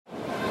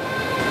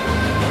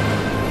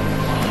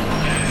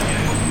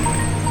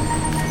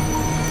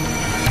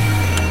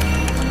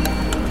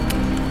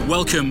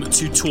Welcome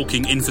to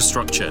Talking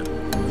Infrastructure,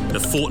 the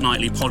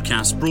fortnightly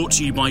podcast brought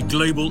to you by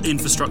global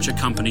infrastructure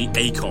company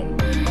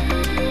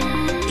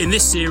AECOM. In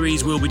this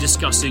series, we'll be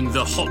discussing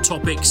the hot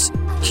topics,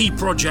 key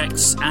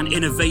projects, and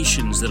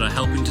innovations that are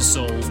helping to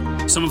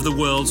solve some of the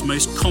world's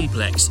most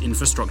complex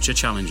infrastructure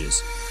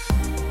challenges.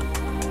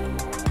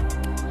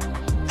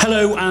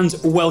 Hello and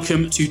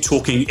welcome to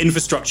Talking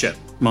Infrastructure.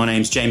 My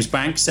name's James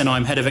Banks and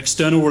I'm Head of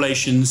External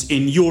Relations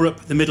in Europe,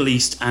 the Middle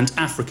East and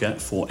Africa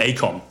for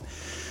AECOM.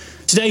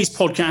 Today's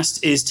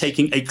podcast is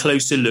taking a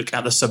closer look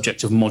at the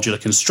subject of modular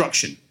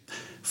construction.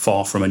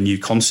 Far from a new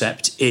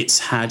concept, it's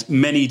had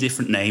many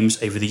different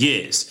names over the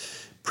years.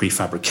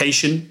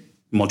 Prefabrication,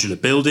 modular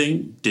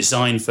building,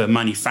 design for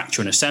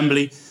manufacture and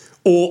assembly,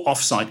 or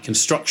off-site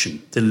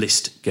construction. The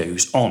list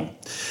goes on.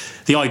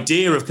 The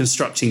idea of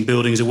constructing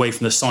buildings away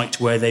from the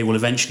site where they will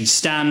eventually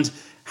stand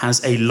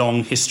has a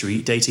long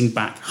history dating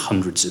back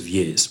hundreds of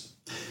years.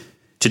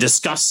 To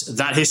discuss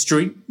that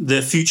history,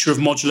 the future of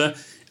modular,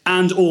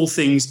 and all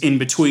things in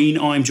between,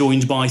 I'm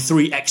joined by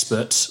three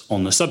experts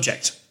on the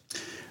subject.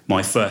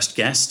 My first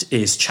guest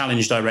is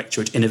Challenge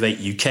Director at Innovate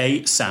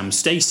UK, Sam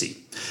Stacey.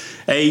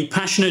 A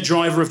passionate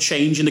driver of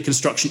change in the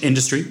construction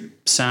industry,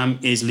 Sam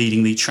is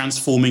leading the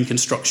Transforming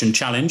Construction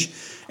Challenge,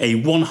 a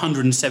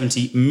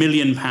 £170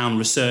 million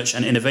research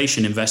and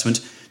innovation investment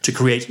to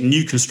create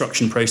new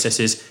construction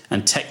processes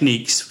and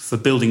techniques for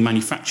building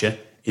manufacture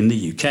in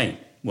the UK.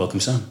 Welcome,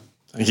 Sam.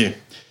 Thank you.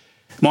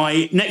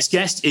 My next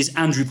guest is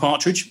Andrew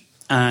Partridge,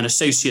 an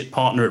associate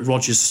partner at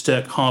Rogers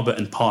Stirk Harbour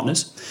and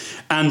Partners.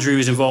 Andrew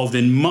is involved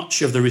in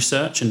much of the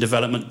research and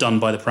development done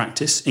by the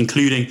practice,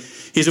 including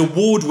his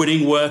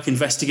award-winning work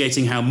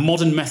investigating how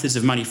modern methods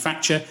of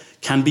manufacture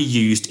can be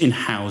used in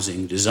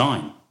housing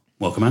design.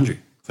 Welcome, Andrew.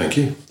 Thank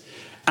you.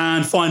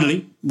 And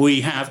finally,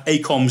 we have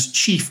AECOM's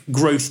Chief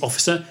Growth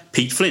Officer,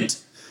 Pete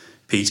Flint.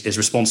 Pete is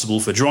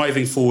responsible for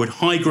driving forward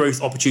high-growth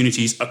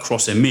opportunities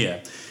across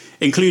EMEA,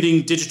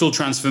 including digital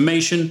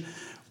transformation,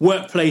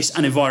 workplace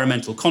and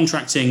environmental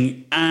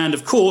contracting, and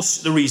of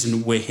course, the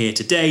reason we're here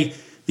today,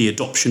 the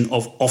adoption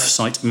of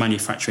off-site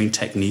manufacturing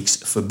techniques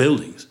for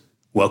buildings.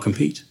 Welcome,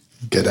 Pete.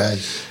 G'day.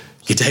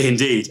 G'day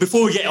indeed.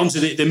 Before we get onto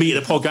the meat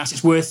of the podcast,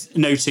 it's worth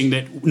noting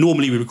that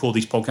normally we record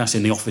these podcasts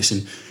in the office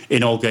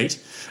in Aldgate,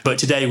 but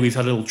today we've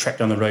had a little trek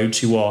down the road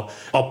to our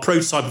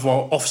prototype of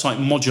our off-site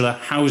modular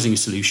housing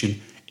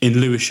solution in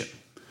Lewisham.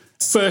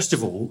 First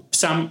of all,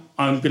 Sam,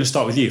 I'm going to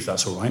start with you, if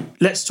that's all right.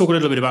 Let's talk a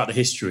little bit about the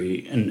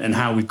history and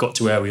how we've got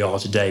to where we are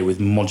today with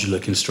modular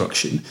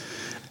construction.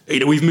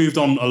 We've moved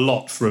on a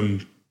lot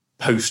from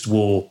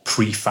post-war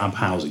prefab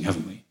housing,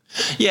 haven't we?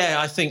 Yeah,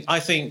 I think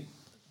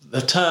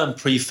the term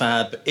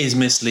prefab is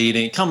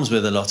misleading. It comes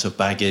with a lot of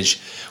baggage.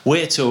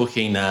 We're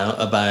talking now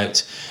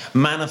about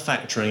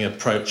manufacturing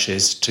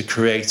approaches to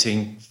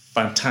creating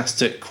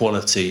fantastic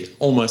quality,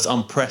 almost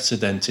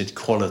unprecedented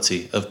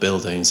quality of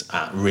buildings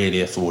at really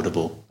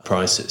affordable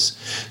prices.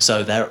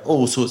 So there are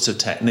all sorts of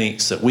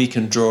techniques that we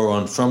can draw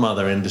on from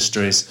other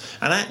industries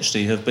and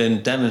actually have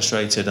been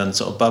demonstrated and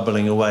sort of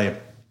bubbling away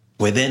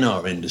within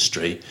our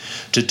industry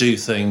to do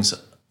things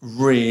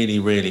really,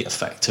 really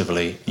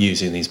effectively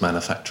using these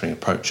manufacturing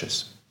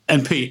approaches.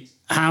 And Pete,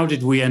 how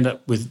did we end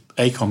up with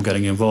AECOM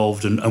getting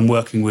involved and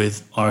working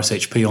with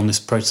RSHP on this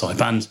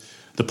prototype and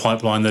the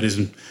pipeline that is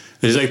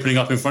opening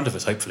up in front of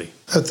us, hopefully?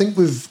 I think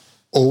we've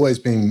always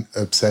been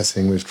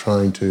obsessing with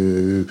trying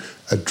to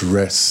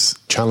address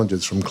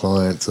challenges from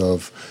clients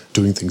of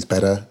doing things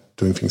better,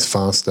 doing things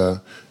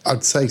faster.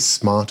 I'd say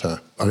smarter.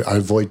 I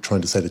avoid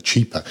trying to say the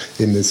cheaper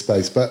in this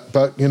space, but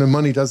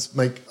money does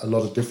make a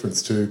lot of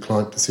difference to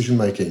client decision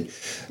making.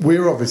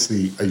 We're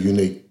obviously a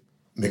unique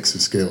mix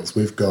of skills.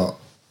 We've got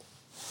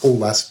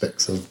all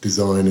aspects of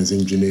designers,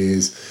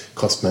 engineers,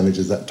 cost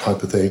managers, that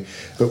type of thing.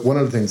 But one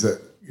of the things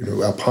that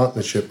our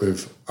partnership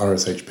with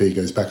RSHP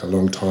goes back a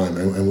long time,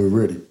 and we're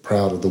really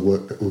proud of the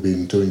work that we've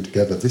been doing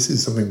together. This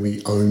is something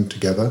we own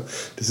together.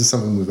 This is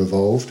something we've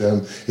evolved.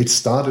 It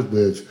started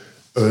with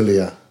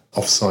earlier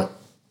off-site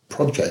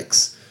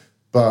projects,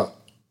 but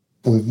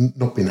we've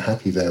not been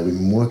happy there. We've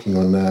been working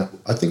on that.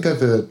 I think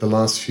over the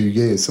last few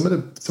years, some of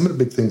the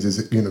big things is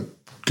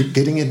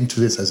getting into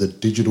this as a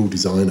digital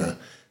designer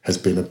has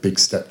been a big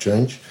step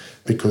change,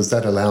 because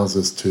that allows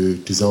us to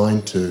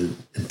design to,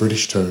 in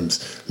British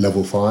terms,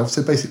 level 5.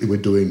 So basically we're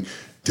doing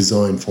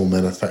design for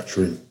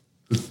manufacturing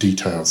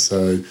details.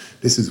 So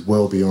this is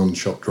well beyond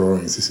shop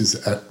drawings. This is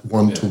at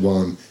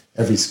one-to-one,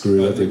 every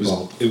screw, every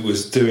bolt. It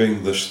was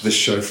doing this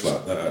show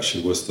flat that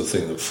actually was the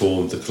thing that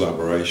formed the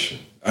collaboration.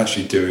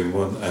 Actually doing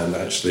one and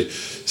actually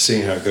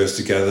seeing how it goes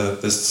together.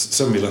 There's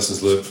so many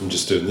lessons learned from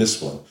just doing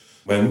this one.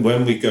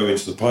 When we go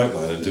into the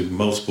pipeline and do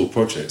multiple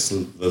projects,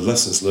 the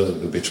lessons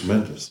learned will be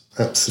tremendous.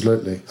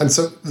 Absolutely. And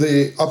so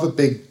the other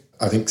big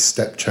I think,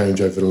 step change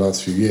over the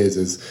last few years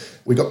is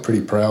we got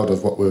pretty proud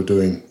of what we were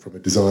doing from a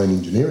design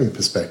engineering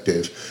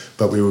perspective,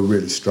 but we were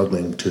really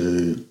struggling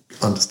to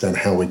understand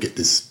how we get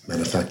this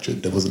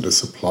manufactured. There wasn't a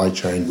supply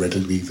chain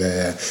readily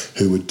there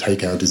who would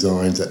take our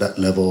designs at that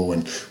level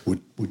and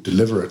would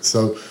deliver it.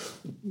 So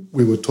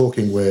we were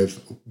talking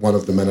with one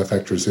of the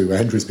manufacturers who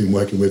Andrew's been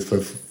working with for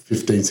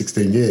 15,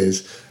 16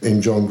 years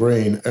in John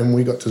Green, and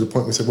we got to the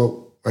point where we said,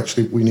 well,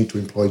 actually, we need to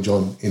employ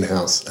John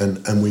in-house,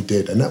 and we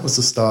did. And that was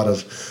the start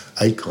of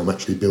AECOM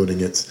actually building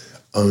its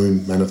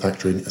own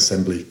manufacturing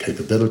assembly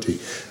capability.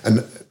 And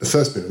the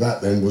first bit of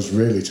that then was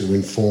really to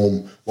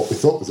inform what we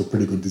thought was a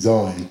pretty good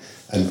design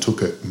and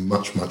took it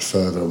much, much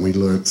further. And we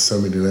learned so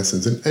many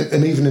lessons.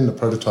 And even in the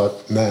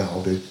prototype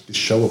now, the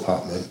show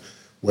apartment,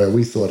 where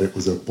we thought it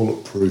was a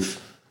bulletproof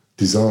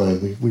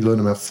design, we learned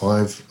about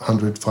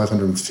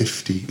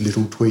 550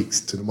 little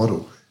tweaks to the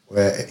model,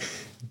 where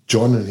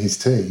John and his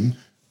team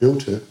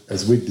built it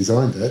as we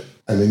designed it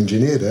and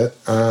engineered it,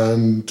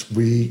 and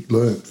we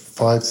learned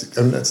 5, 6,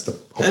 and that's the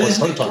whole and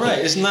isn't prototype. it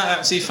great? Isn't that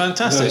absolutely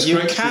fantastic? No,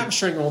 you're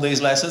capturing all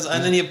these lessons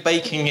and then you're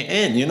baking it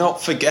in. You're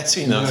not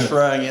forgetting them,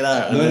 throwing it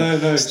out, and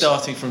then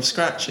starting from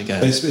scratch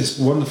again. It's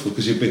wonderful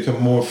because you become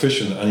more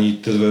efficient and you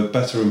deliver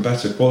better and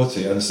better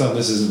quality. And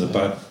this isn't a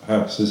bad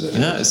house, is it?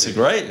 Yeah, it's a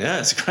great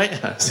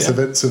house.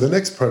 Yeah. So the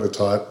next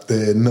prototype,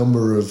 the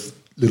number of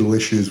little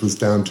issues was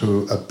down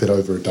to a bit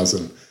over a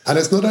dozen. And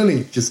it's not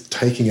only just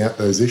taking out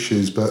those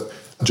issues, but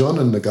John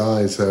and the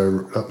guys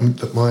are,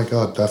 my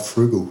God, they're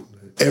frugal.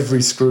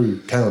 Every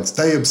screw counts.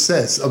 They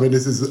obsess. I mean,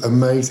 this is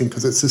amazing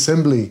because it's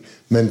assembly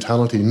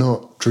mentality,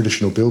 not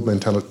traditional build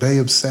mentality. They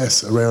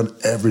obsess around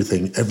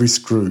everything. Every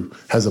screw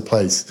has a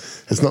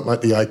place. It's not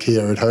like the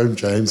IKEA at home,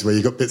 James, where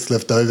you got bits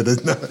left over.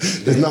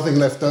 There's nothing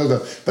left over.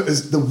 But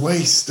there's the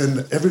waste, and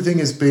everything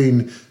has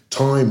been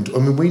timed. I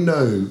mean, we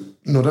know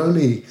not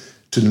only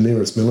to the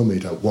nearest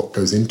millimetre what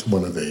goes into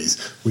one of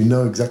these, we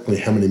know exactly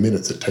how many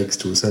minutes it takes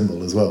to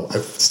assemble as well,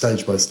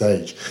 stage by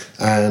stage.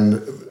 And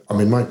I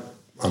mean, I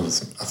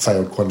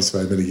failed quantity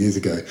survey many years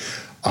ago.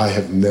 I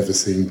have never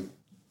seen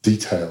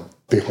detail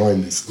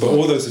behind this. But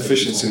all those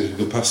efficiencies you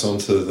can pass on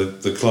to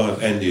the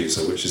client end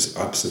user, which is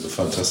absolutely the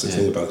fantastic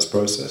thing about this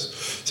process.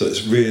 So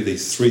it's really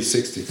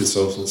 360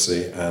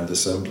 consultancy and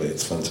assembly.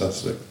 It's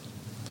fantastic.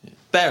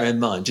 Bear in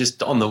mind,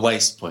 just on the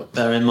waste point,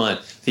 bear in mind,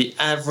 the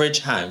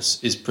average house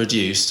is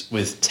produced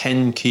with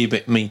 10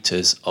 cubic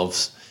metres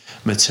of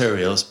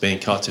materials being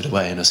carted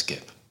away in a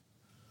skip.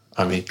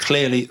 I mean,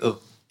 clearly,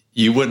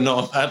 you would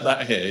not have had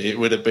that here. It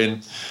would have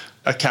been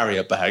a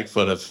carrier bag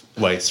full of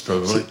waste,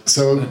 probably.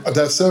 So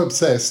they're so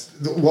obsessed.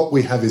 What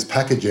we have is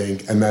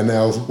packaging, and they're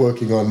now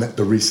working on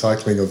the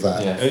recycling of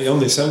that. Yeah. On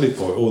the assembly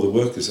point, all the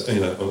workers,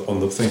 on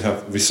the thing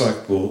have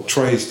recyclable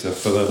trays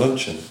for their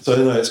luncheon. So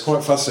it's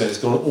quite fascinating.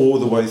 It's gone all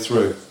the way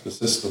through the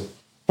system.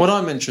 What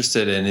I'm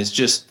interested in is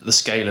just the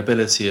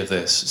scalability of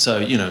this. So,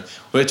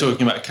 we're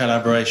talking about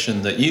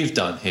collaboration that you've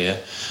done here,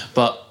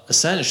 but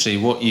essentially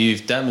what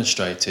you've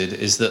demonstrated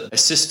is that a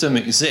system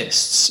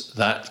exists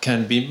that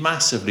can be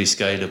massively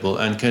scalable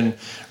and can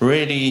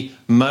really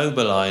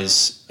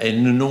mobilise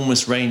an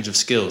enormous range of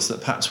skills that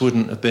perhaps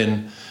wouldn't have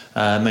been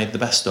made the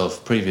best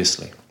of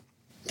previously.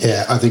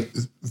 Yeah, I think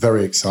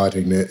very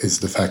exciting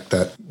is the fact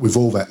that with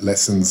all that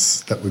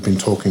lessons that we've been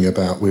talking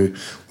about,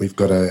 we've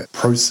got a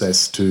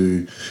process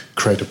to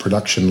create a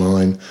production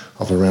line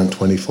of around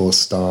 24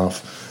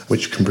 staff,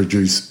 which can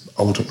produce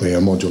ultimately a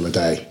module a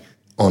day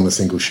on a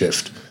single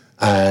shift.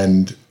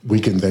 And we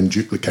can then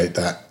duplicate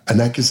that. And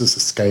that gives us a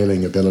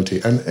scaling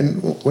ability.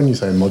 And when you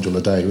say a module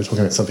a day, we're talking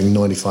about something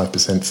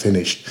 95%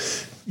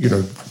 finished,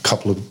 a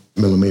couple of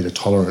millimetre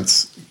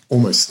tolerance,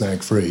 almost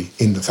snag-free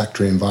in the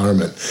factory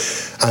environment.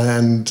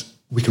 And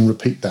we can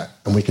repeat that,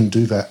 and we can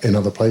do that in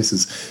other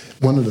places.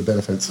 One of the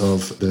benefits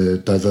of the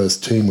diverse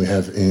team we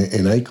have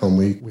in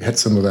AECOM, we had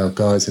some of our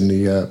guys in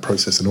the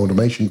process and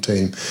automation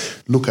team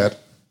look at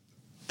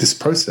this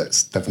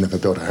process. They've never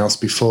built a house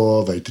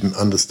before, they didn't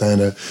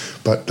understand it,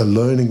 but the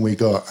learning we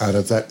got out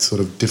of that sort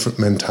of different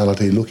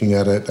mentality, looking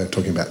at it, they're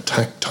talking about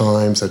tact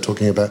times, they're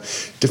talking about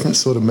different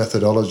sort of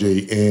methodology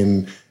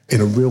in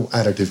a real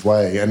additive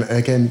way. And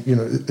again,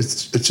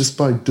 it's just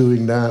by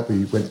doing that.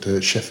 We went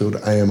to Sheffield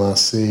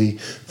AMRC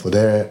for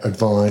their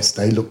advice.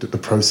 They looked at the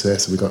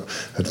process, and we got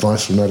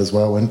advice from that as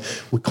well. And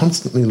we're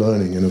constantly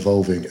learning and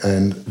evolving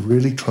and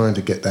really trying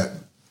to get that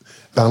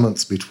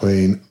balance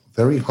between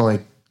very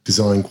high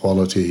design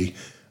quality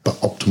but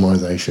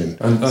optimization.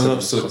 And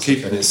also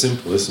keeping it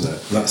simple, isn't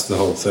it? That's the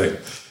whole thing.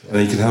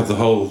 And you can have the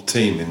whole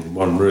team in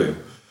one room.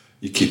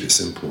 You keep it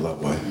simple that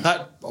way.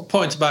 That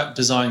point about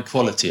design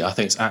quality, I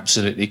think, is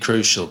absolutely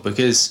crucial,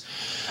 because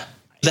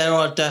there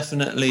are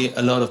definitely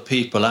a lot of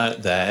people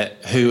out there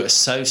who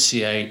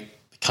associate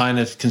the kind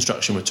of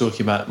construction we're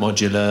talking about,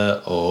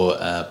 modular or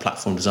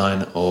platform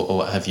design or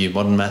what have you,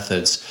 modern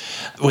methods,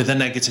 with a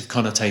negative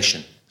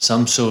connotation,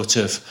 some sort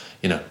of,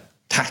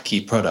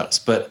 tacky products.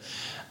 But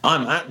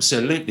I'm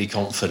absolutely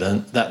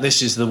confident that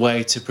this is the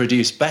way to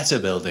produce better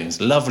buildings,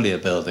 lovelier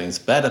buildings,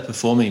 better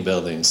performing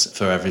buildings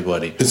for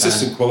everybody.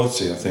 Consistent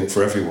quality, I think,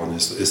 for everyone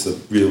is the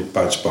real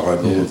badge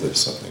behind all of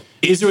this, I think.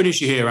 Is there an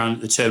issue here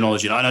around the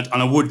terminology? And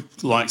I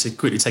would like to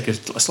quickly take a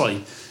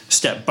slightly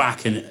step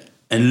back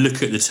and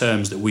look at the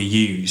terms that we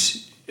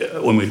use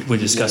when we're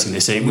discussing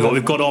this.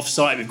 We've got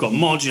off-site, we've got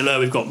modular,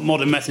 we've got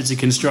modern methods of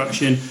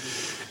construction.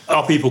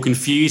 Are people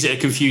confused? Are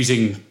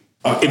confusing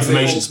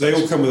information? They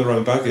all come with their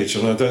own baggage,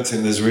 and I don't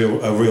think there's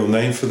a real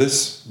name for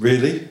this,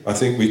 really. I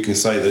think we can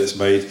say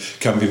that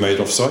can be made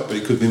off-site, but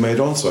it could be made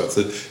on-site.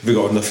 If we've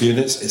got enough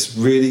units, it's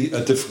really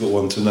a difficult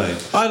one to name.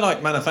 I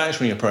like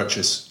manufacturing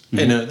approaches.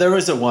 There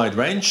is a wide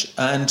range,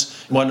 and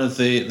one of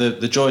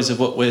the joys of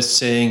what we're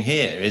seeing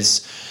here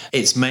is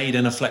it's made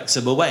in a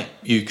flexible way.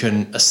 You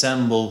can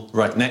assemble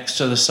right next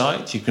to the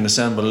site, you can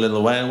assemble a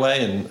little way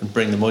away and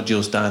bring the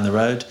modules down the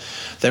road.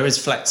 There is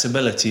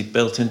flexibility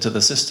built into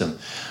the system.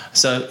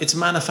 So it's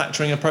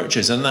manufacturing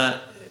approaches, and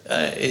that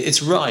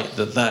it's right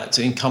that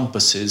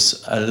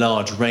encompasses a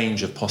large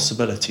range of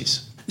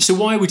possibilities. So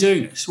why are we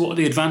doing this? What are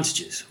the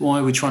advantages? Why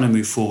are we trying to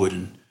move forward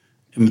and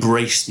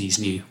embrace these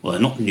new, well,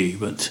 they're not new,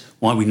 but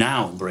why are we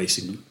now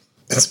embracing them?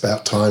 It's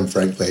about time,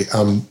 frankly.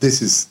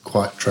 This is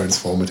quite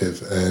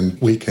transformative, and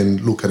we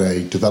can look at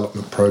a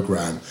development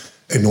program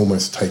and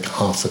almost take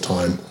half the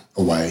time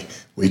away.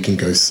 We can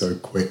go so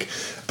quick,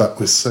 but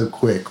we're so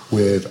quick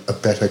with a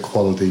better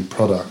quality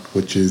product,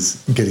 which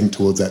is getting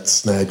towards that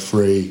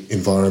snag-free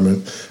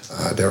environment.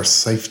 There are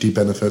safety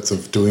benefits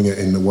of doing it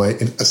in the way,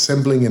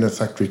 assembling in a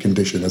factory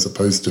condition as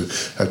opposed to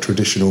a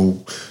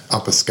traditional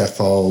upper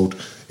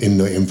scaffold in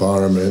the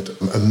environment.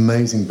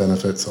 Amazing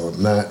benefits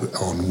on that,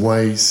 on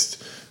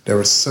waste. There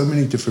are so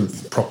many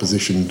different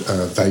proposition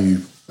value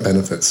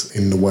benefits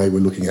in the way we're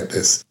looking at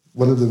this.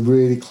 One of the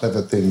really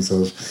clever things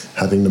of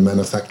having the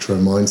manufacturer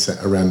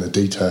mindset around the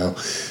detail,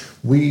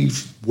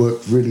 we've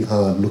worked really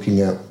hard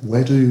looking at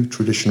where do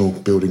traditional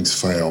buildings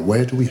fail,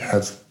 where do we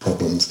have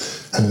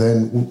problems, and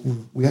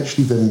then we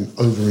actually then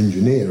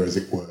over-engineer, as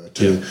it were,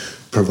 to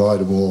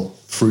provide a more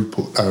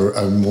throughput,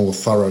 a more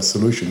thorough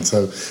solution.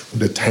 So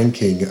the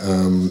tanking,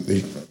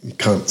 you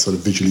can't sort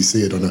of visually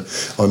see it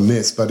on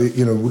this, but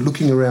we're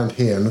looking around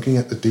here and looking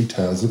at the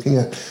details, looking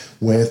at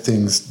where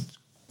things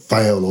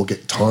fail or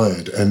get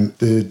tired, and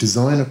the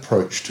design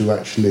approach to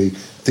actually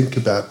think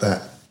about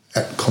that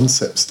at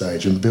concept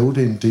stage and build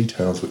in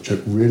details which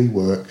really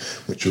work,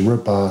 which are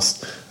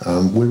robust.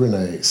 We're in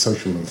a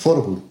social and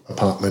affordable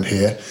apartment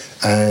here,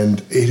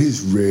 and it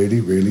is really,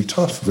 really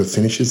tough. The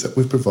finishes that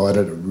we've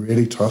provided are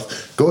really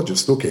tough,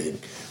 gorgeous looking,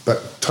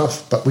 but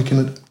tough. But we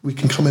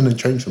can come in and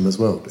change them as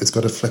well. It's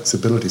got a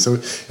flexibility, so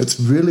it's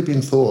really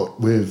been thought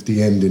with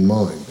the end in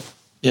mind.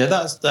 Yeah,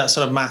 that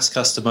sort of mass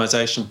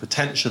customization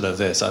potential of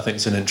this, I think,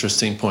 is an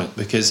interesting point,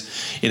 because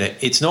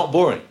it's not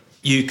boring.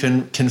 You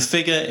can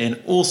configure in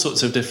all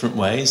sorts of different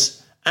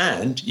ways,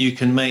 and you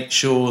can make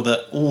sure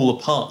that all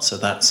the parts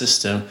of that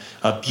system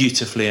are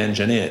beautifully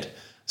engineered.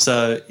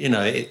 So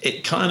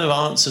it kind of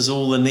answers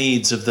all the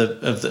needs of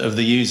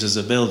the users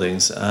of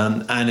buildings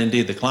and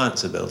indeed the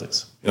clients of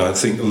buildings. I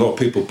think a lot of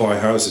people buy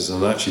houses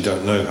and actually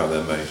don't know how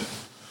they're made.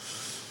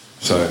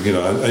 So,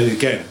 and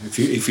again,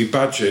 if you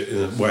badge it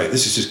in a way,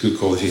 this is just good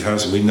quality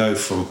housing. We know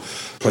from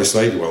Place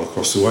Ladywell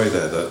across the way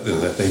there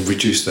that they've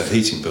reduced their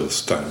heating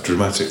bills down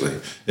dramatically.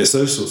 It's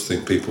those sorts of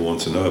things people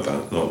want to know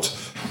about, not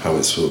how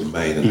it's sort of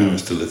made and how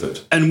it's delivered.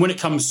 And when it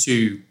comes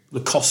to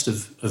the cost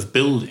of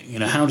building,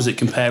 how does it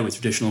compare with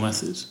traditional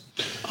methods?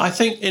 I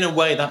think in a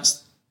way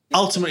that's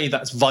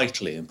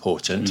vitally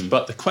important.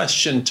 But the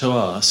question to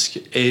ask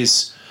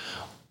is,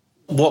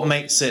 what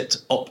makes it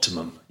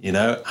optimum?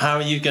 How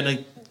are you going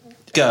to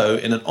go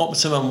in an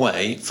optimum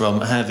way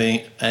from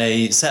having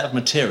a set of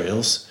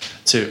materials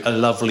to a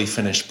lovely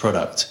finished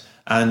product?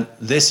 And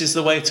this is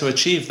the way to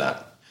achieve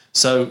that.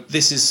 So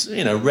this is,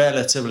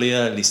 relatively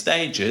early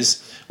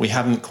stages. We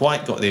haven't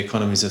quite got the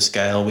economies of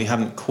scale. We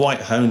haven't quite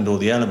honed all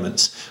the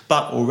elements.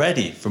 But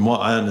already, from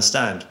what I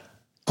understand,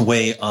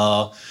 we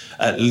are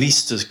at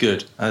least as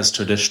good as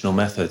traditional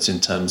methods in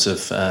terms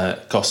of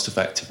cost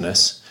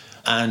effectiveness.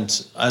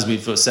 And as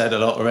we've said a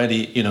lot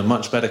already,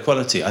 much better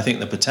quality. I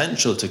think the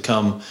potential to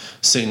come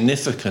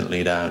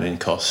significantly down in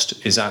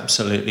cost is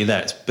absolutely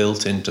there. It's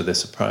built into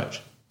this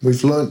approach.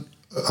 We've learned,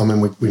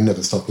 we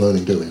never stop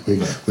learning, do we?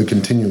 We're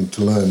continuing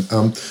to learn.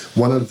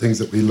 One of the things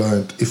that we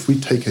learned, if we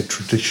take a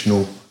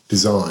traditional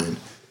design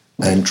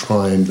and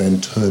try and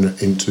then turn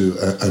it into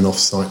an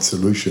off-site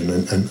solution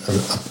and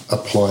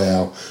apply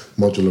our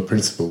modular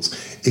principles,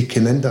 it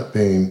can end up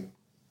being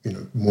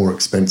more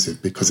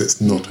expensive because it's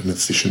not an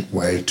efficient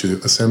way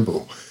to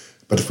assemble.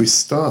 But if we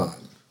start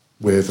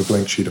with a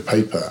blank sheet of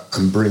paper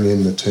and bring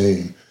in the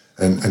team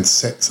and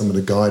set some of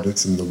the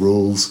guidance and the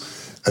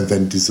rules and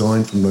then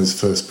design from those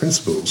first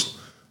principles,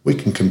 we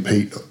can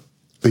beat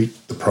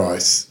the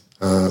price.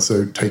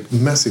 So take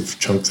massive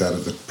chunks out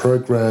of the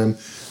program,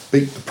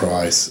 beat the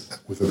price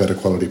with a better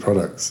quality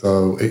product.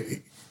 So,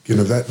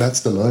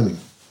 that's the learning.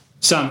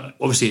 Sam,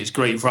 obviously it's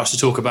great for us to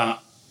talk about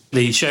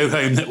the show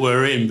home that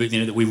we're in, but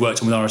that we've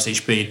worked on with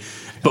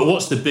RSHB. But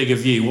what's the bigger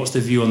view? What's the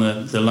view on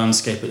the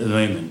landscape at the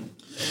moment?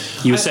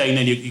 You were saying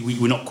then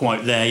we're not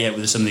quite there yet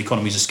with some of the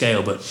economies of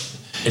scale, but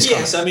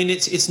yes, I mean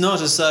it's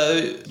not as though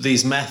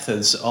these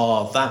methods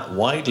are that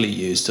widely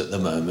used at the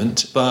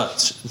moment,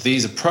 but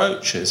these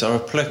approaches are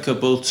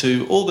applicable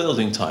to all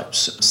building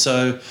types.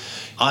 So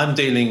I'm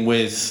dealing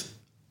with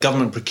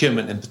government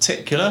procurement in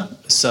particular.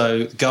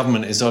 So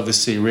government is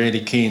obviously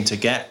really keen to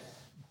get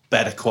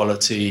better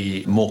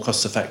quality, more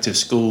cost-effective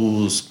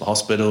schools,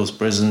 hospitals,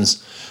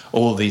 prisons,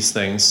 all these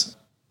things.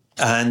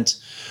 And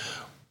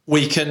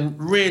we can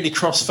really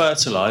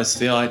cross-fertilise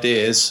the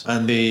ideas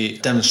and the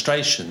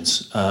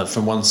demonstrations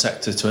from one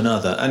sector to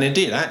another. And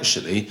indeed,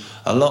 actually,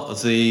 a lot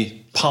of the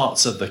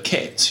parts of the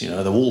kit,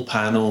 the wall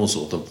panels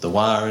or the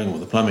wiring or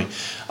the plumbing,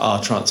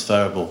 are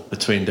transferable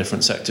between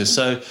different sectors.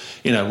 So,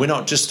 we're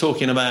not just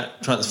talking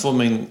about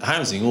transforming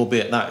housing,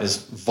 albeit that is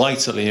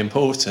vitally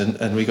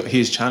important, and we've got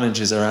huge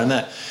challenges around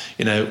that.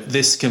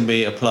 This can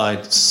be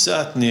applied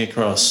certainly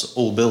across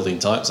all building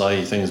types,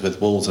 i.e. things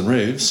with walls and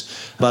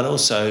roofs, but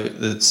also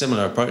the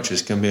similar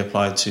approaches can be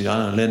applied to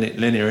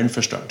linear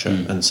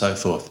infrastructure and so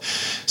forth.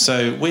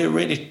 So we're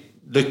really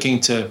looking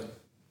to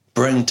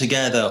bring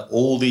together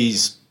all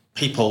these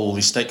people, all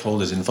these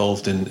stakeholders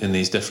involved in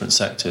these different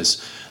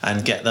sectors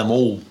and get them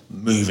all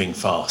moving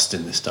fast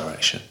in this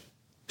direction.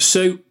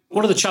 So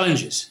what are the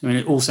challenges? I mean,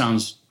 it all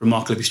sounds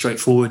remarkably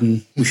straightforward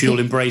and we should all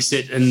embrace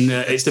it and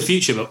it's the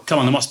future, but come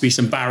on, there must be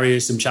some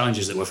barriers, some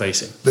challenges that we're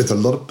facing. There's a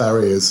lot of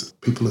barriers.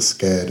 People are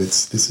scared.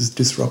 This is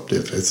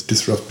disruptive. It's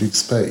disruptive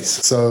space.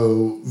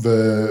 So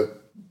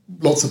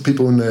lots of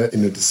people in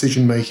the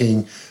decision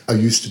making are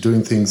used to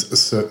doing things a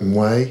certain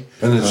way.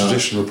 And a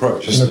traditional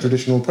approach.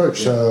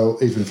 Yeah. So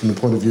even from the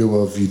point of view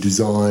of you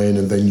design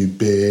and then you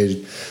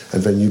bid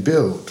and then you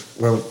build.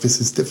 Well, this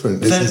is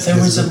different. There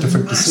is a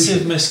different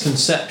massive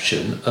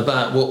misconception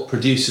about what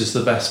produces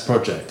the best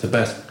project, the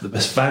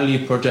best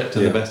value project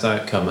and the best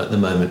outcome at the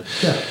moment.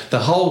 Yeah. The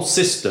whole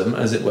system,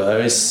 as it were,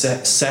 is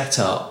set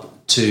up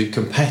to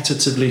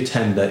competitively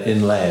tender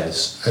in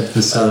layers.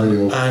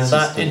 Adversarial and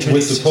that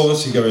with the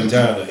quality going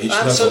down at each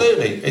level.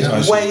 Absolutely.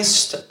 It's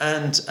waste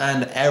and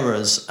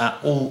errors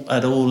at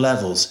all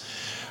levels.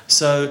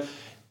 So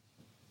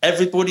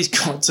everybody's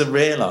got to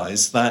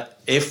realise that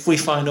if we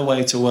find a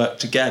way to work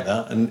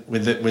together and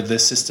with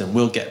this system,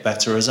 we'll get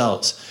better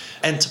results.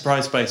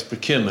 Enterprise-based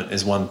procurement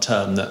is one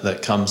term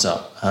that comes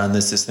up, and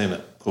there's this thing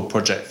called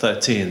Project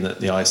 13 that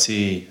the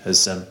ICE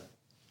has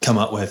come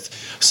up with.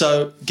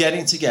 So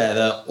getting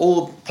together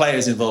all the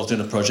players involved in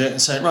a project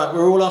and saying, right,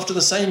 we're all after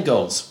the same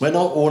goals. We're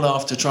not all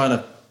after trying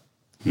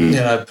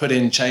to put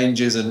in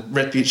changes and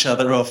rip each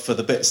other off for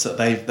the bits that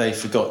they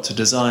forgot to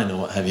design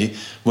or what have you.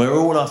 We're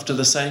all after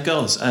the same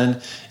goals, and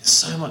it's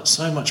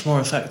so much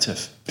more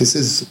effective. This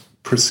is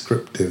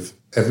prescriptive.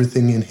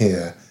 Everything in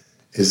here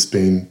has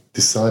been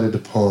decided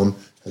upon,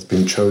 has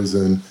been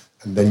chosen,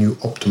 and then you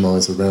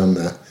optimize around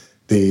that.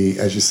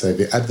 As you say,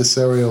 the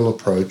adversarial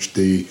approach,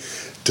 the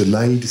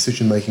delay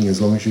decision making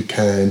as long as you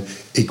can,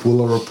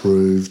 equal or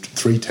approved,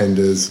 3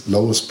 tenders,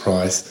 lowest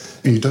price.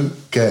 You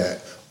don't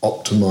get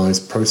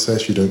optimized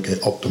process, you don't get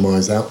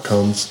optimized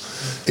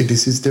outcomes.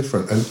 This is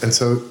different. And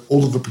so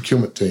all of the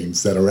procurement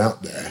teams that are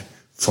out there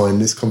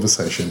find this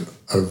conversation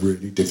a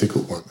really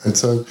difficult one. And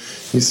so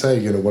you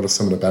say, what are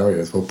some of the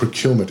barriers? Well,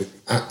 procurement,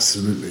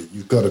 absolutely,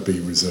 you've got to be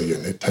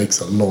resilient. It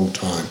takes a long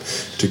time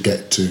to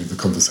get to the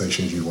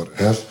conversations you want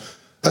to have.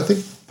 I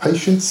think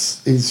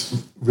patience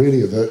is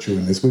really a virtue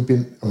in this.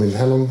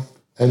 How long,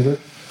 Andrew?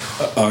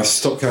 I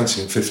stopped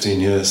counting at 15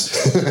 years.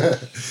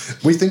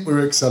 We think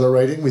we're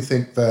accelerating. We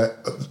think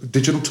that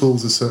digital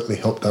tools have certainly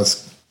helped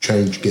us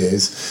change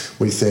gears.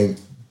 We think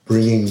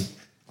bringing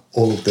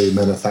all of the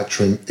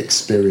manufacturing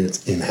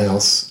experience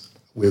in-house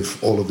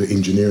with all of the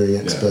engineering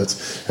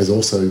experts has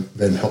also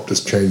then helped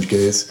us change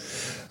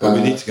gears. But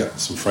we need to get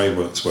some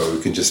frameworks where we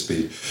can just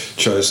be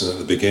chosen at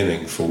the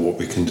beginning for what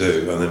we can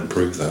do and then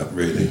prove that,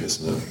 really,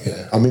 isn't it?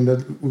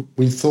 Yeah.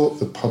 We thought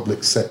the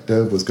public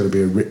sector was going to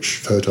be a rich,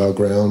 fertile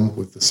ground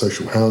with the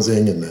social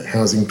housing and the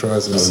housing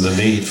crisis. And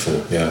the need for,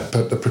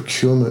 But the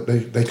procurement,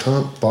 they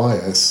can't buy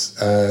us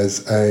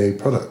as a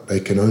product.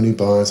 They can only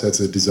buy us as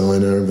a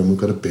designer, and then we've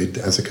got to bid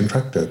as a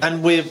contractor.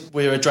 And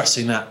we're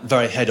addressing that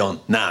very head on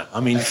now.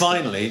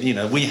 Finally,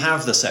 we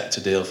have the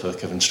sector deal for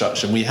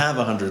construction. We have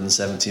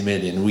 170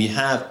 million. We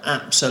have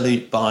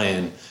absolute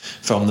buy-in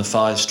from the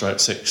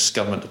 5/6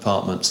 government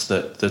departments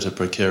that are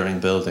procuring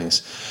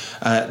buildings.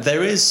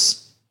 There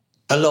is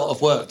a lot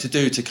of work to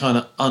do to kind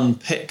of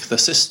unpick the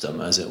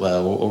system, as it were,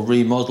 or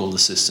remodel the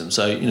system.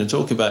 So,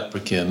 talking about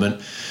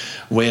procurement,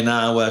 we're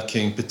now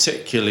working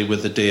particularly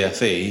with the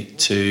DFE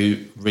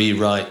to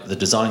rewrite the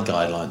design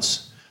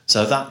guidelines.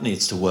 So that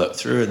needs to work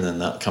through, and then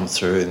that comes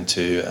through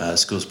into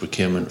schools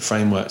procurement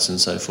frameworks and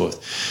so forth.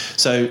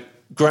 So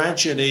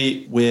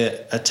gradually we're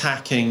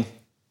attacking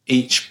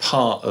each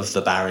part of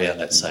the barrier,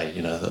 let's say,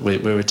 that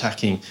we're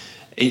attacking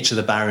each of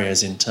the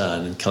barriers in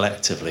turn, and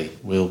collectively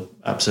we'll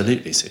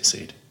absolutely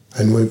succeed.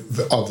 And we're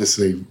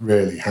obviously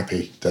really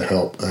happy to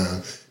help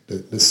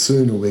The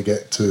sooner we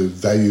get to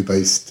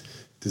value-based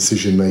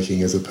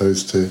decision-making as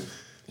opposed to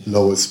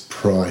lowest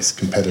price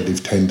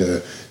competitive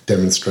tender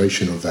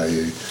demonstration of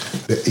value,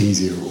 the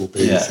easier it will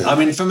be. Yeah, So, I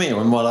mean, for me,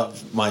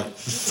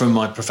 from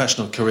my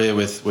professional career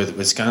with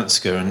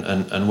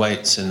Skanska and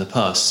Waits in the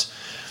past,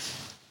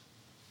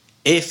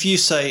 if you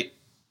say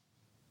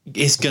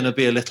it's going to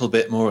be a little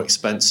bit more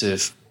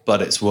expensive,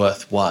 but it's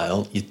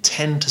worthwhile, you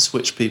tend to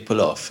switch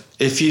people off.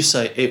 If you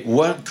say it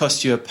won't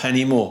cost you a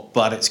penny more,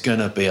 but it's going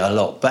to be a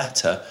lot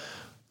better,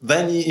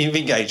 then you've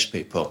engaged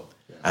people.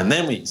 And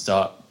then we can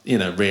start,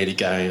 really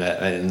going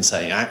there and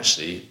saying,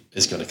 actually,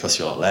 it's going to cost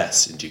you a lot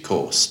less in due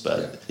course.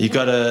 But you've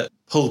got to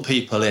pull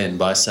people in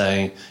by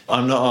saying,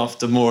 I'm not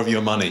after more of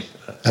your money.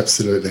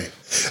 Absolutely.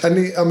 And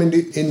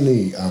in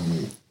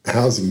the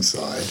housing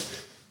side,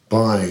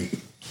 by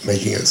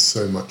making it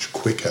so much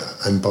quicker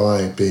and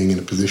by being in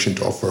a position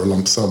to offer a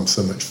lump sum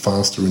so much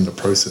faster in the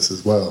process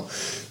as well,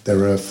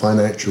 there are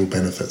financial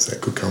benefits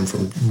that could come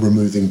from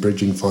removing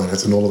bridging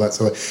finance and all of that.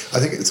 So I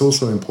think it's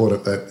also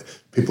important that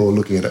people are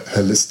looking at it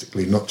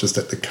holistically, not just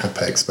at the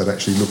capex, but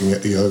actually looking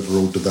at the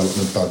overall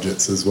development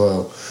budgets as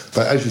well.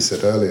 But as you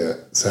said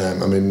earlier,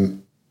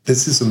 Sam,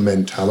 this is a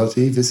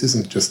mentality. This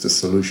isn't just a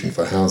solution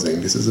for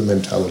housing. This is a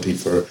mentality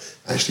for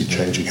actually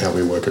changing how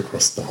we work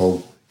across the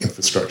whole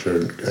infrastructure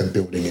and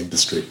building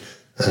industry.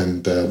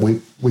 And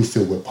we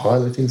feel we're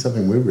piloting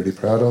something we're really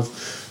proud of,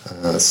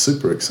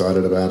 super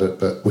excited about it,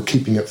 but we're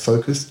keeping it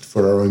focused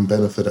for our own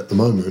benefit at the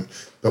moment,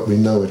 but we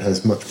know it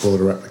has much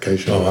broader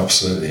application. Oh,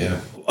 absolutely, yeah.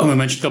 I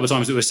mentioned a couple of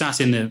times that we're sat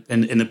in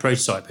the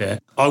prototype here.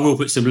 I will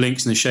put some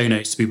links in the show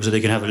notes to people so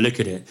they can have a look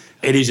at it.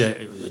 It is a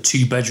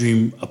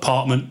 2-bedroom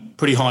apartment,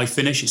 pretty high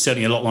finish. It's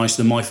certainly a lot nicer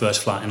than my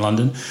first flat in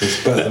London.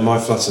 It's better than my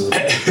flat in the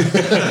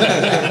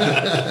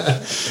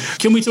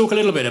Can we talk a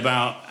little bit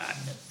about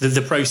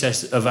the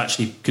process of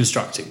actually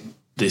constructing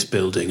this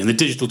building and the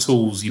digital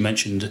tools you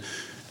mentioned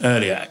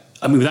earlier?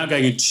 Without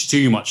going into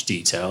too much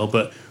detail,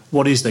 but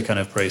what is the kind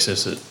of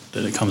process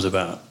that it comes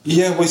about?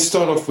 Yeah, we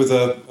start off with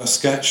a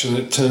sketch and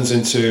it turns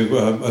into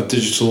a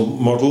digital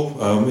model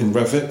in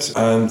Revit,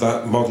 and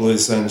that model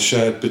is then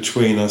shared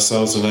between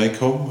ourselves and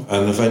AECOM,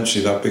 and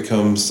eventually that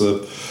becomes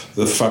the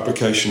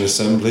fabrication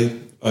assembly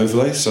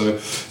overlay. So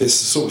it's a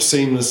sort of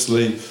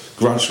seamlessly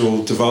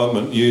gradual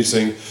development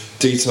using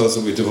details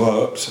that we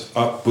developed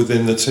up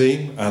within the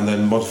team and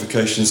then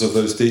modifications of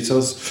those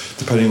details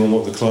depending on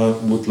what the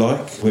client would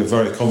like. We're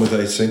very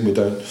accommodating. We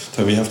don't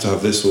tell them you have to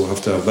have this or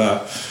have to have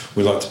that.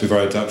 We like to be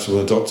very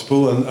adaptable and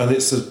adoptable, and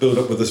it's a build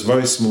up with this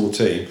very small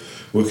team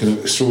working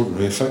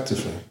extraordinarily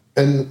effectively.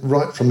 And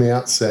right from the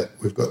outset,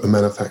 we've got the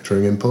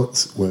manufacturing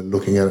inputs. We're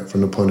looking at it from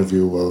the point of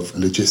view of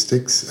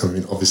logistics.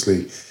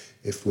 Obviously,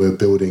 if we're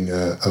building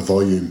a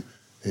volume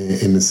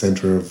in the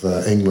centre of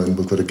England,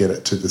 we've got to get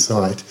it to the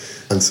site.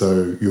 And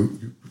so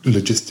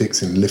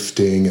logistics and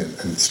lifting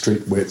and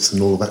street widths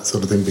and all of that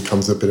sort of thing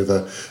becomes a bit of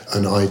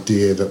an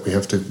idea that we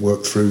have to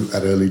work through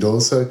at early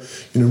doors. So,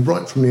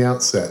 right from the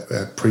outset,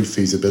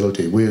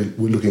 pre-feasibility, we're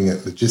looking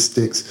at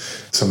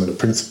logistics, some of the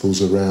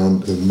principles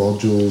around the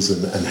modules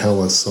and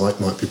how a site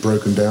might be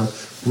broken down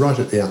right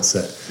at the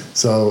outset.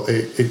 So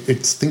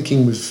it's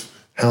thinking with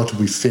how do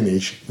we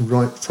finish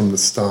right from the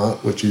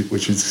start, which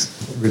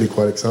is really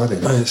quite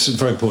exciting. And it's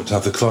very important to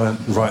have the client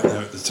right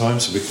there at the time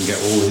so we can get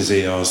all his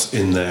ERs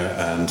in there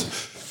and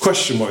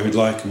question what he'd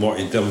like and what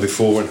he'd done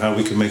before and how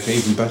we can make it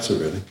even better,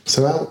 really.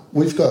 So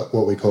we've got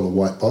what we call a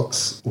white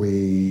box.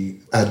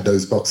 We add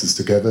those boxes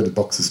together. The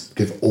boxes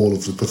give all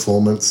of the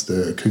performance,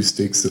 the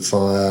acoustics, the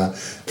fire,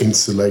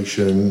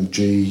 insulation,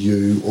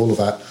 GU, all of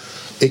that.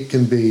 It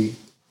can be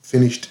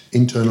finished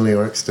internally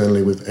or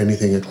externally with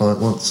anything a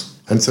client wants.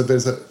 And so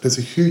there's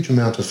a huge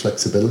amount of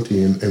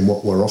flexibility in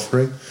what we're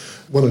offering.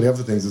 One of the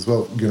other things as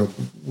well,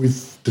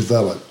 we've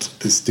developed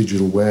this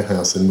digital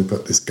warehouse and we've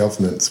got this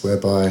governance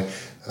whereby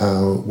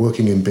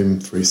working in BIM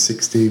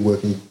 360,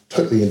 working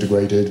totally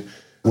integrated,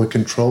 we're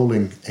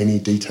controlling any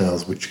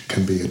details which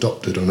can be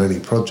adopted on any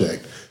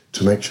project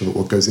to make sure that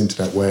what goes into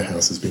that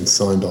warehouse has been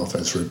signed off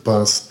as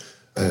robust,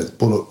 as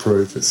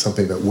bulletproof. It's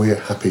something that we're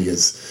happy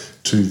as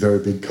two very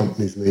big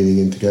companies leaning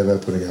in together,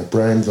 putting our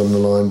brands on the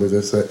line with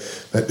us,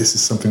 that this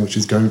is something which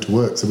is going to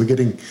work. So we're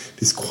getting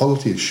this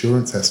quality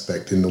assurance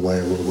aspect in the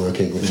way we're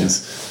working, which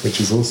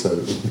is also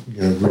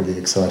really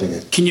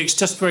exciting. Can you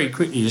just very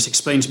quickly just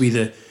explain to me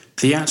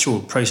the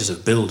actual process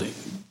of building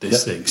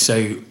this thing?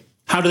 So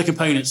how do the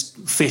components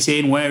fit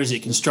in? Where is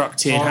it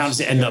constructed? How does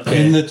it end up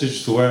here? In the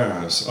digital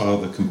warehouse are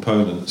the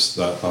components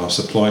that our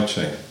supply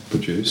chain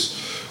produce,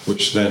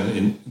 which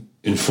then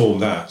inform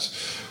that.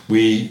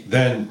 We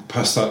then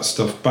pass that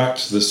stuff back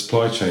to the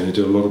supply chain and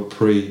do a lot of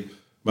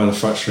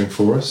pre-manufacturing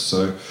for us.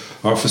 So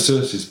our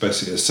facility is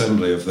basically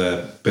assembly of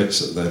their bits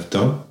that they've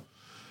done.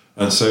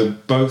 And so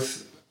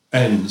both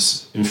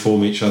ends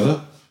inform each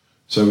other.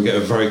 So we get a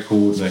very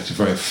coordinated,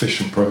 very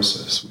efficient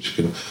process, which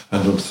you can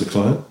hand on to the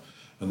client.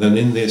 And then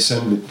in the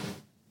assembly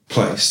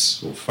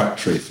place, or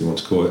factory if you want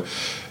to call it,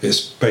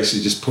 it's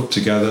basically just put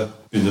together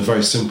in a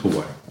very simple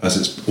way, as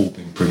it's all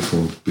been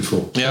preformed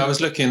before. Yeah, I was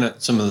looking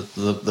at some of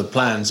the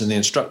plans and the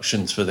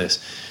instructions for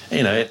this.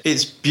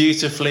 It's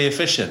beautifully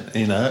efficient.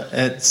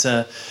 It's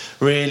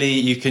really,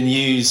 you can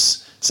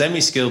use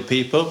semi-skilled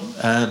people,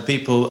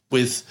 people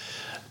with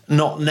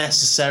not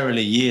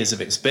necessarily years of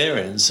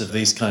experience of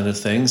these kind of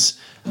things,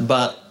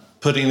 but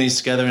putting these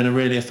together in a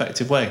really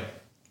effective way.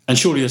 And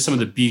surely some of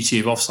the beauty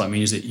of offsite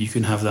means that you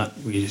can have that,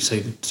 you say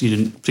you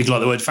didn't particularly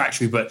like the word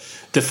factory, but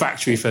the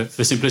factory for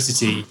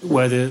simplicity,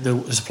 where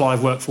the supply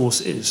of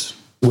workforce is.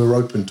 We're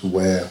open to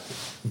where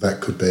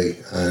that could be.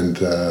 And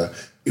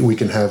we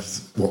can have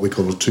what we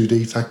call a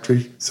 2D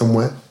factory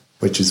somewhere,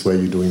 which is where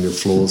you're doing your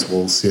floors,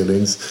 walls,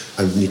 ceilings,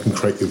 and you can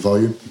create your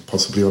volume,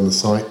 possibly on the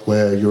site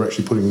where you're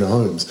actually putting the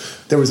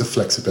homes. There is a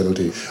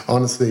flexibility.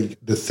 Honestly,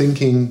 the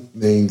thinking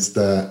means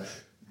that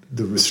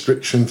the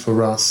restriction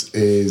for us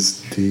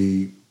is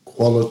the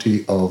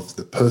quality of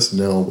the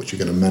personnel which are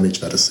going to manage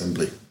that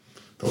assembly.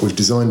 But we've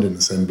designed an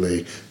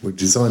assembly, we've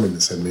designed an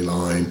assembly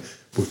line,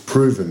 we've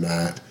proven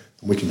that,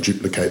 and we can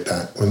duplicate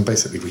that. And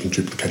basically, we can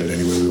duplicate it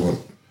anywhere we want.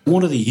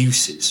 What are the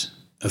uses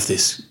of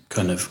this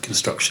kind of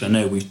construction?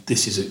 I know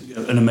this is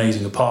an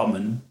amazing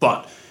apartment,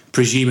 but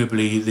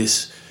presumably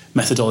this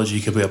methodology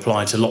could be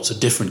applied to lots of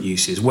different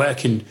uses. Where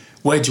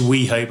do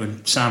we hope,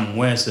 and Sam,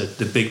 where's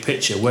the big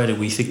picture? Where do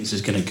we think this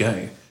is going to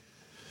go?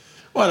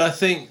 Well, I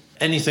think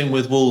anything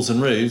with walls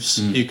and roofs,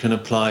 you can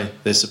apply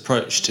this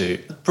approach to.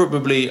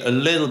 Probably a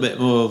little bit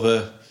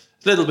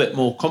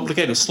more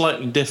complicated,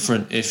 slightly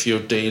different if you're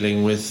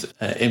dealing with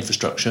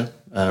infrastructure,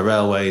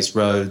 railways,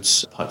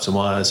 roads, pipes and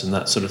wires, and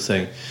that sort of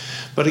thing.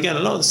 But again, a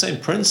lot of the same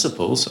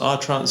principles are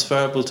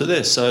transferable to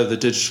this. So the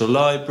digital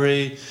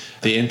library,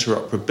 the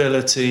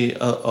interoperability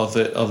of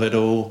it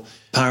all.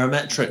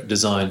 Parametric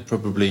design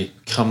probably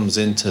comes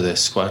into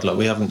this quite a lot.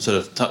 We haven't sort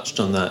of touched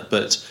on that,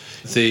 but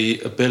the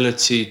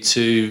ability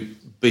to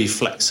be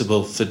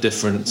flexible for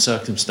different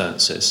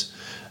circumstances,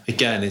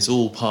 again, is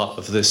all part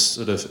of this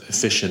sort of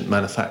efficient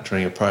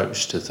manufacturing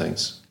approach to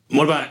things.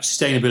 What about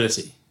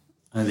sustainability?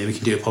 I think we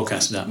can do a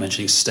podcast without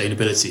mentioning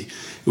sustainability.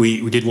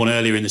 We did one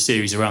earlier in the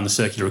series around the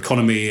circular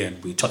economy,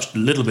 and we touched a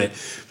little bit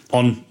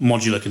on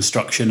modular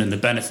construction and the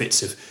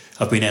benefits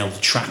of being able to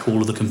track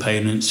all of the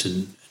components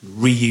and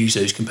reuse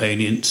those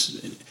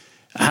components.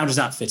 How does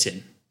that fit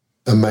in?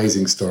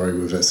 Amazing story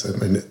with this. I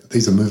mean,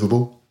 these are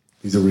movable,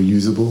 these are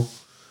reusable.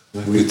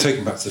 We could take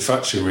them back to the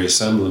factory and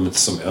reassemble them into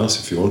something else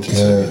if you wanted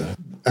to.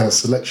 Our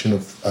selection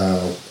of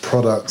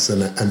products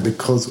and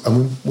because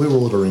we're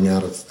ordering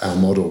out of our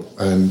model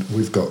and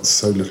we've got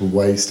so little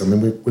waste. I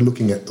mean, we're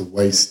looking at the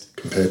waste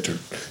compared to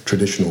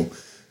traditional,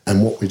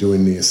 and what we do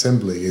in the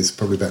assembly is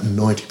probably about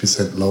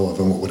 90% lower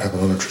than what would happen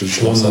on a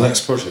traditional site. On the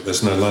next project,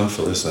 there's no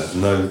landfill, is there?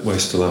 No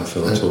waste to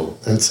landfill at all.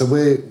 And so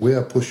we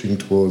are pushing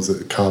towards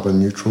carbon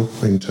neutral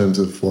in terms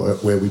of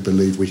where we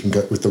believe we can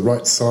go with the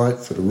right site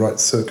for the right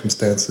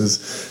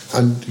circumstances,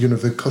 and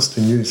the cost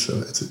in use.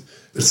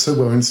 It's so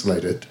well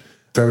insulated.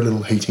 Very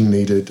little heating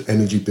needed,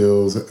 energy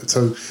bills.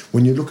 So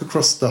when you look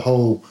across the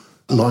whole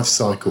life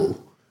cycle,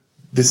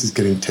 this is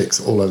getting ticks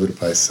all over the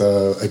place.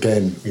 So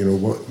again,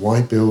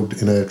 why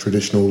build in a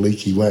traditional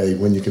leaky way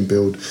when you can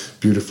build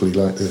beautifully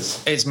like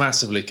this? It's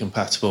massively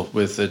compatible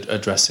with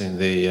addressing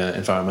the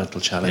environmental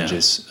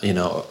challenges.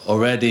 Yeah.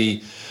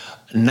 Already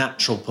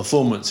natural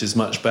performance is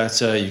much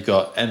better. You've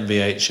got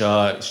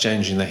MVHR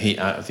exchanging the heat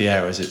out of the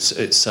air as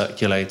it's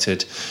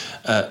circulated.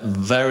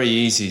 Very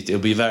easy. It'll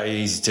be very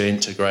easy to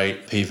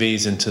integrate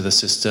PVs into the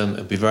system.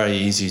 It'll be very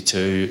easy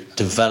to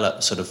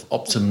develop sort of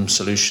optimum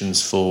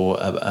solutions for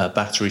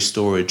battery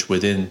storage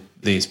within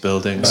these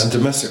buildings. And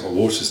domestic hot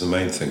water is the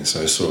main thing.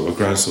 So sort of a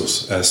ground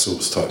source, air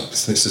source type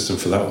system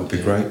for that would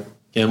be great.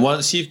 Yeah, and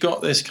once you've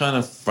got this kind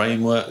of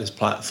framework, this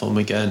platform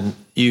again,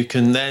 you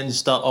can then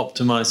start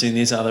optimizing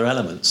these other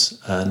elements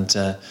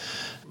and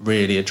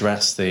really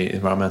address the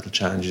environmental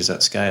challenges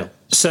at scale.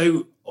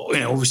 So,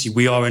 obviously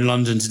we are in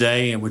London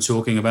today and we're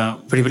talking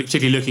about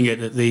particularly looking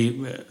at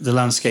the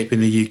landscape in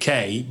the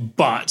UK,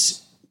 but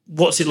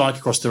what's it like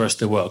across the rest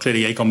of the world?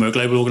 Clearly, AECOM, we're a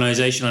global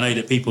organisation. I know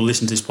that people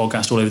listen to this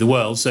podcast all over the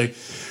world. So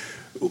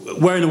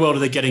where in the world are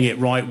they getting it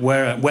right?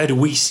 Where do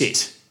we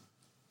sit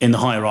in the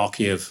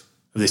hierarchy of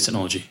this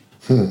technology?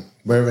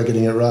 Where are they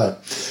getting it right?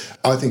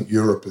 I think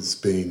Europe has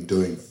been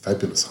doing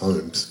fabulous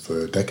homes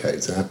for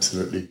decades. They're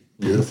absolutely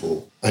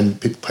beautiful. And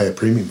people pay a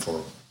premium for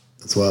them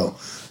as well.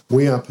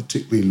 We are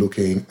particularly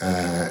looking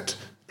at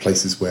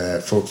places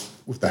where,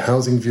 with the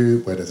housing view,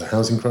 where there's a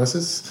housing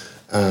crisis.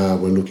 We're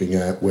looking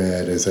at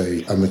where there's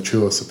a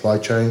mature supply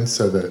chain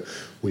so that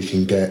we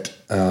can get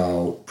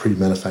our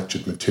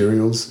pre-manufactured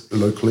materials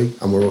locally.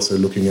 And we're also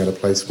looking at a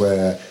place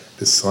where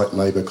the site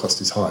labour cost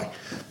is high.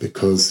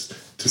 Because,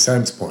 to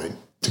Sam's point,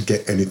 to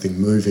get anything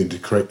moving, to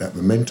create that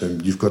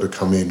momentum, you've got to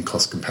come in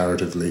cost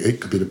comparatively.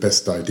 It could be the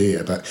best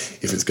idea, but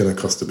if it's going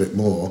to cost a bit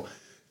more,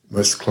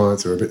 most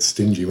clients are a bit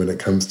stingy when it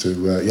comes to,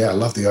 I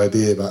love the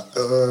idea, but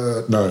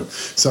no.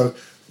 So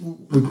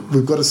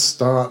we've got to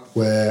start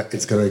where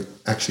it's going to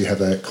actually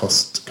have a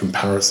cost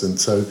comparison.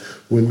 So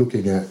we're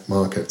looking at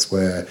markets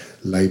where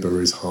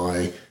labour is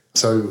high.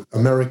 So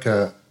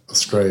America,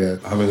 Australia.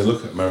 Having a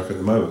look at America at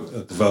the moment,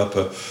 a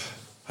developer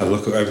had a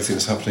look at everything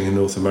that's happening in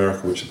North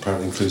America, which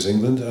apparently includes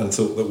England, and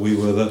thought that we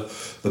were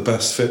the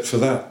best fit for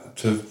that,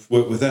 to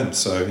work with them.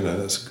 So,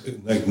 that's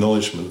an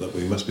acknowledgement that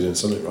we must be doing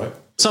something right.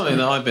 Something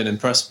that I've been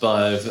impressed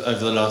by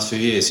over the last few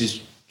years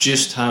is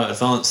just how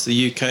advanced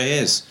the UK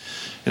is.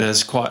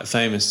 There's quite a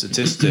famous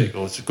statistic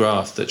or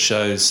graph that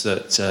shows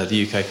that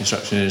the UK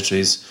construction industry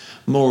is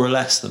more or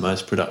less the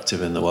most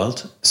productive in the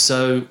world.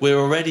 So we're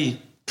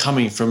already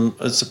coming from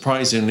a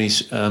surprisingly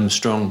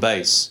strong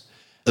base.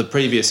 The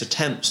previous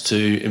attempts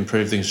to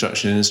improve the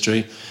construction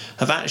industry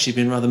have actually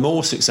been rather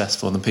more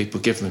successful than people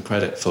give them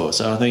credit for.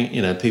 So I think,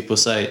 people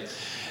say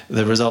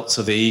the results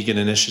of the Egan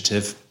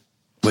initiative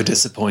were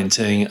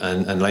disappointing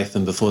and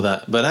Latham before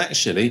that. But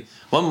actually,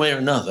 one way or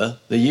another,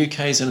 the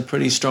UK is in a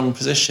pretty strong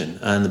position,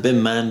 and the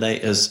BIM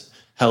mandate has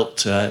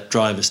helped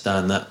drive us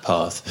down that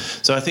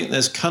path. So I think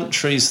there's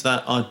countries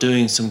that are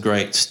doing some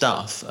great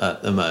stuff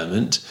at the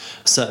moment,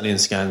 certainly in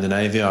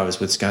Scandinavia. I was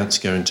with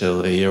Skanska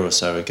until a year or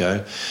so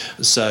ago.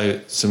 So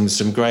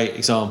some great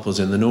examples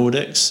in the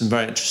Nordics, some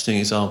very interesting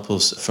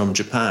examples from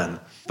Japan.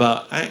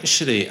 But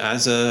actually,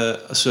 as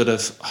a sort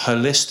of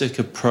holistic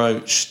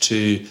approach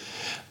to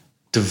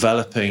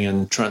developing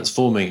and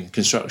transforming the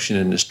construction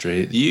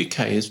industry, the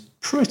UK is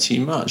pretty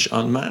much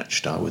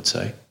unmatched, I would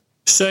say.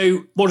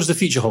 So what does the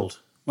future hold?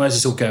 Where's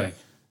this all going?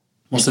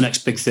 What's the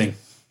next big thing?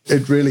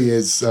 It really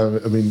is.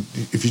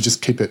 If you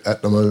just keep it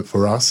at the moment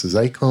for us as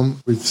AECOM,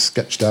 we've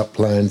sketched out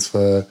plans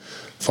for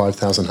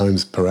 5,000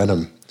 homes per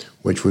annum,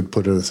 which would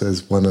put us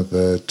as one of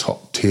the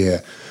top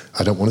tier.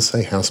 I don't want to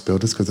say house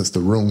builders because that's the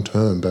wrong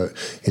term, but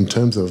in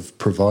terms of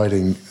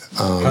providing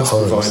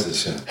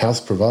house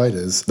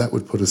providers, that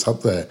would put us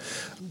up there.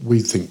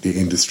 We think the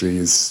industry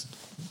is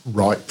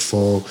ripe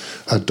for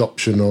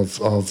adoption of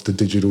the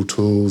digital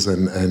tools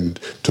and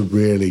to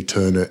really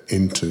turn it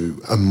into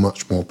a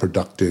much more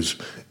productive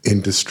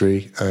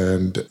industry.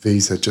 And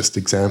these are just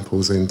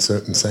examples in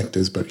certain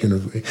sectors, but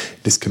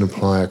this can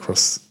apply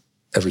across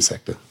every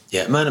sector.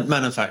 Yeah,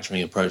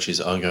 manufacturing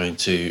approaches are going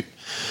to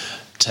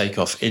take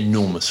off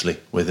enormously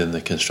within the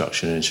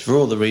construction industry for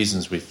all the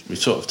reasons we've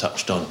sort of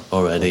touched on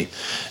already.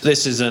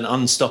 This is an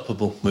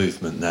unstoppable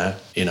movement now.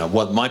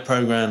 My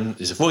program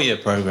is a 4-year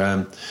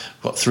program.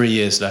 I've got 3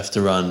 years left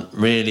to run.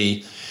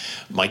 Really,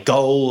 my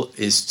goal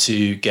is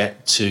to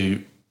get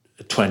to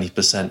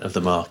 20% of the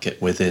market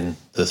within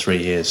the 3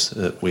 years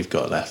that we've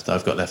got left.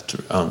 I've got left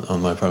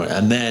on my program.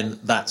 And then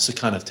that's the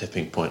kind of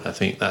tipping point. I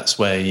think that's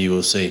where you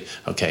will see,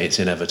 okay, it's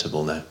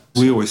inevitable now.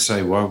 We always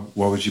say, why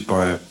would you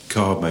buy a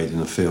car made in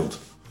a field?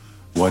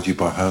 Why do you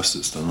buy a house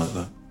that's done like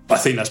that? I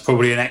think that's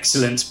probably an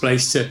excellent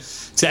place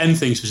to end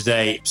things for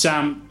today.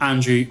 Sam,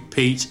 Andrew,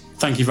 Pete,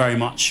 thank you very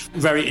much.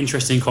 Very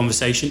interesting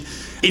conversation.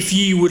 If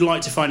you would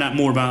like to find out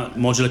more about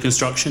modular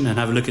construction and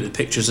have a look at the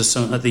pictures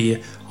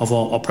of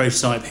our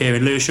prototype here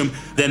in Lewisham,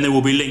 then there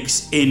will be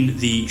links in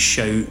the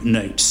show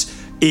notes.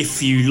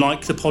 If you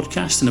like the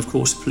podcast, then of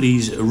course,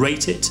 please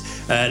rate it,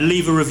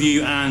 leave a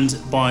review, and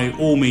by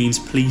all means,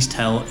 please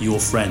tell your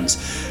friends.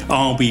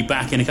 I'll be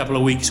back in a couple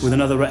of weeks with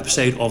another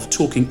episode of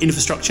Talking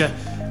Infrastructure.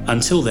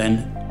 Until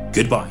then,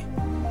 goodbye.